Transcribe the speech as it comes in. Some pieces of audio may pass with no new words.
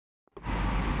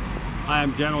Hi,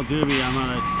 I'm General Dubie. I'm on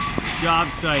a job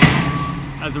site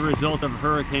as a result of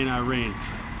Hurricane Irene.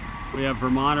 We have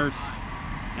Vermonters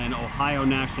and Ohio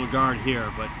National Guard here,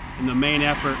 but in the main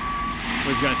effort,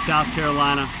 we've got South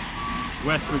Carolina,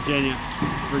 West Virginia,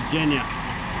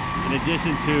 in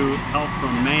addition to help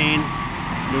from Maine,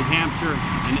 New Hampshire,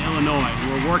 and Illinois.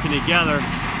 And we're working together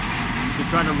to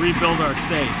try to rebuild our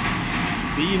state.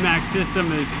 The EMAC system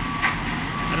is,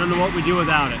 I don't know what we do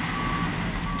without it.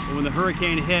 But when the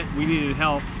hurricane hit, we needed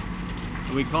help,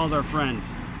 and we called our friends.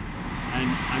 And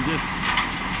I'm just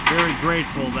very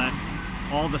grateful that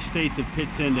all the states have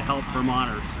pitched in to help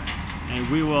Vermonters. And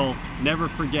we will never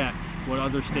forget what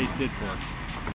other states did for us.